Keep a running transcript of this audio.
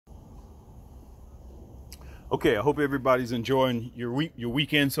Okay, I hope everybody's enjoying your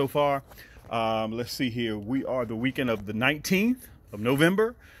weekend so far. Let's see here. We are the weekend of the 19th of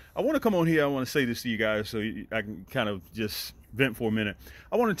November. I want to come on here. I want to say this to you guys so I can kind of just vent for a minute.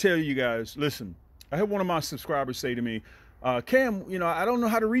 I want to tell you guys, listen, I had one of my subscribers say to me, Cam, I don't know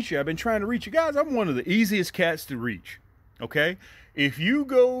how to reach you. I've been trying to reach you guys. I'm one of the easiest cats to reach. Okay. If you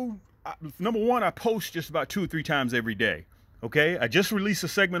go, number one, I post just about 2 or 3 times every day. Okay, I just released a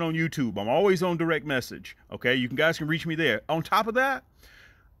segment on YouTube. I'm always on direct message. Okay, you guys can reach me there. On top of that,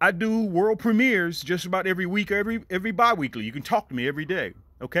 I do world premieres just about every week, every bi-weekly. You can talk to me every day.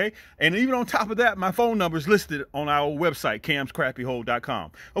 Okay, and even on top of that, my phone number is listed on our website,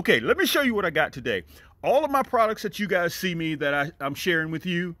 camscrappyhole.com. Okay, let me show you what I got today. All of my products that you guys see me that I'm sharing with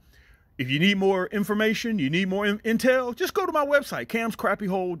you. If you need more information, you need more intel, just go to my website,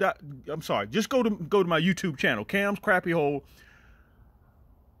 just go to my YouTube channel, Cam's Crappie Hole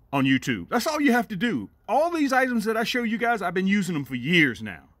on YouTube. That's all you have to do. All these items that I show you guys, I've been using them for years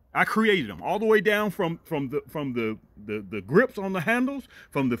now. I created them all the way down from the grips on the handles,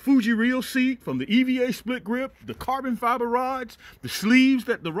 from the Fuji reel seat, from the EVA split grip, the carbon fiber rods, the sleeves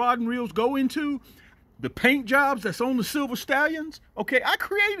that the rod and reels go into, the paint jobs that's on the Silver Stallions. Okay, I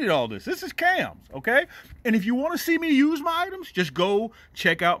created all this. This is Cam's, okay? And if you want to see me use my items, just go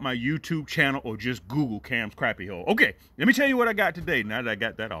check out my YouTube channel or just Google Cam's Crappie Hole. Okay, let me tell you what I got today now that I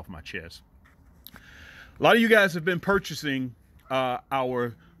got that off my chest. A lot of you guys have been purchasing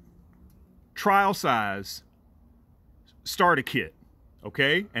our trial size starter kit.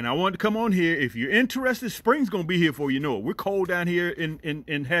 Okay, and I wanted to come on here. If you're interested, spring's gonna be here before you know it. We're cold down here in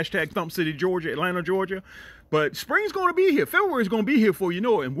hashtag Thump City, Georgia, Atlanta, Georgia, but spring's gonna be here. February's gonna be here before you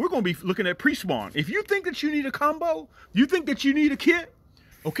know it, and we're gonna be looking at pre-spawn. If you think that you need a combo, you think that you need a kit,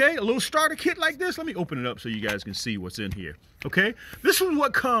 okay, a little starter kit like this, let me open it up so you guys can see what's in here. Okay, this is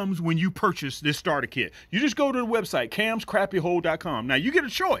what comes when you purchase this starter kit. You just go to the website, camscrappyhole.com. Now you get a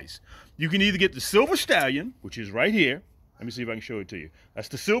choice. You can either get the Silver Stallion, which is right here. Let me see if I can show it to you. That's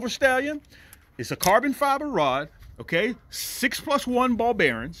the Silver Stallion. It's a carbon fiber rod, okay? 6+1 ball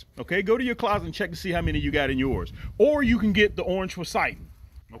bearings, okay? Go to your closet and check to see how many you got in yours. Or you can get the orange Poseidon,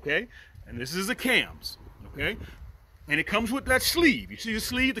 okay? And this is a Cam's, okay? And it comes with that sleeve. You see the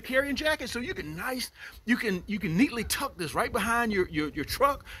sleeve, the carrying jacket? So you can neatly tuck this right behind your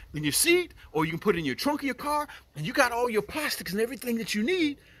truck in your seat, or you can put it in your trunk of your car, and you got all your plastics and everything that you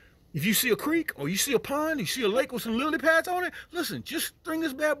need. If you see a creek or you see a pond, you see a lake with some lily pads on it, listen, just string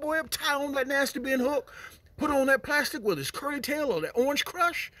this bad boy up, tie on that nasty bin hook, put on that plastic with its curly tail or that orange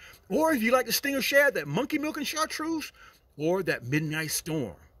crush, or if you like the stinger shad, that monkey milk and chartreuse, or that midnight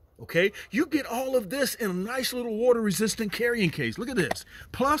storm. Okay, you get all of this in a nice little water-resistant carrying case. Look at this.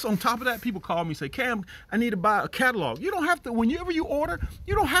 Plus, on top of that, people call me and say, Cam, I need to buy a catalog. You don't have to, whenever you order,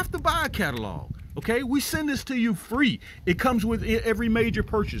 you don't have to buy a catalog. Okay, we send this to you free. It comes with every major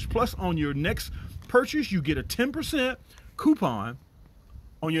purchase. Plus, on your next purchase, you get a 10% coupon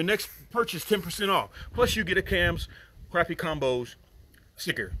on your next purchase, 10% off. Plus, you get a Cam's Crappie Combos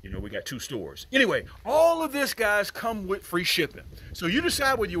sticker. We got 2 stores. Anyway, all of this, guys, come with free shipping. So you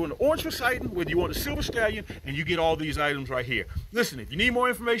decide whether you want the orange Poseidon, whether you want the Silver Stallion, and you get all these items right here. Listen, if you need more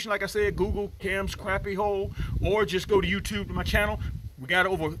information, like I said, Google Cam's Crappie Hole, or just go to YouTube to my channel. We got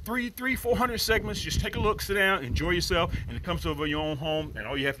over 400 segments. Just take a look, sit down, enjoy yourself, and it comes over your own home. And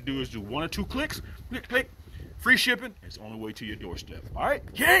all you have to do is do 1 or 2 clicks, click, click, free shipping. It's on the way to your doorstep. All right,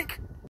 Yaankkk.